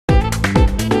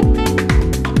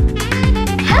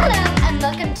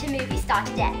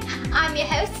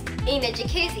in a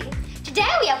jacuzzi. Today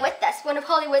we have with us one of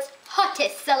Hollywood's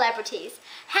hottest celebrities,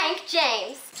 Hank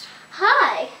James.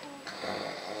 Hi.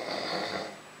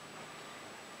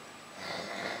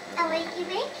 A wakey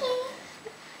wakey.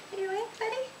 You awake,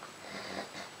 buddy?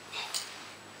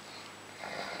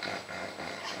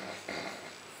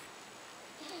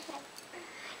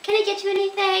 Can I get you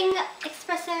anything?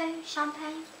 Espresso,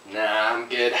 champagne? Nah, I'm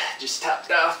good. Just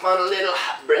topped off on a little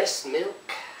breast milk.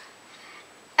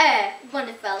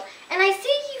 Wonderful. And I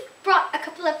see you've brought a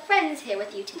couple of friends here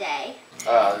with you today.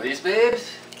 These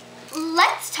babes?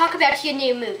 Let's talk about your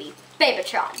new movie,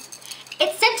 Babitron.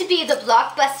 It's said to be the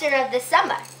blockbuster of the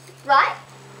summer, right?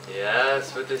 Yeah,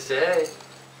 that's what they say.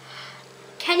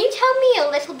 Can you tell me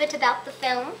a little bit about the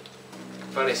film?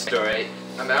 Funny story.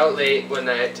 I'm out late one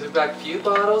night, took back a few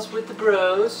bottles with the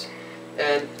bros,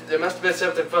 and there must have been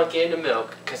something funky in the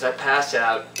milk, because I pass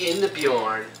out in the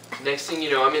Bjorn. Next thing you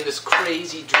know, I'm in this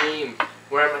crazy dream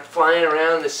where I'm like flying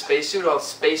around in this spacesuit, all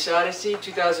Space Odyssey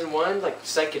 2001, like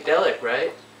psychedelic,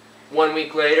 right? 1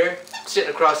 week later,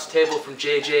 sitting across the table from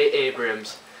J.J.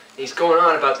 Abrams. He's going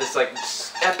on about this like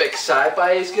epic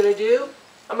sci-fi he's gonna do.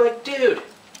 I'm like, dude,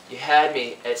 you had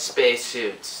me at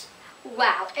spacesuits.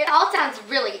 Wow, it all sounds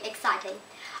really exciting.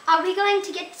 Are we going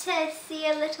to get to see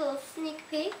a little sneak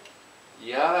peek?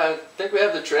 Yeah, I think we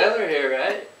have the trailer here,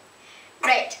 right?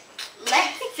 Great.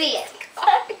 Let's see it.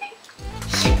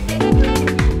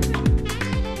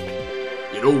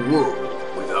 In a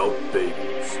world without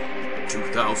babies,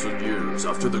 2,000 years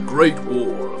after the Great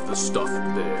War of the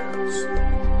Stuffed Bears,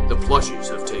 the plushies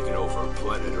have taken over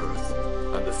planet Earth,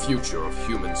 and the future of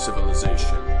human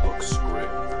civilization looks grim.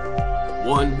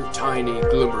 One tiny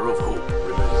glimmer of hope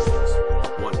remains.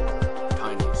 One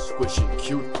tiny, squishy,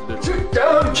 cute little... Sit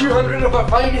down, 200 of our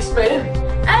finest men!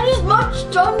 And he's much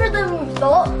stronger than we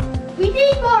thought. We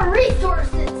need more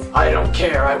resources. I don't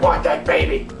care, I want that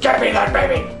baby! Get me that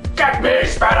baby! Get me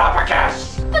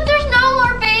Spadopicus! But there's no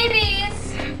more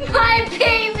babies. My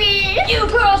baby. You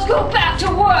girls go back to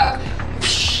work.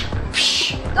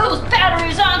 Those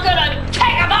batteries aren't gonna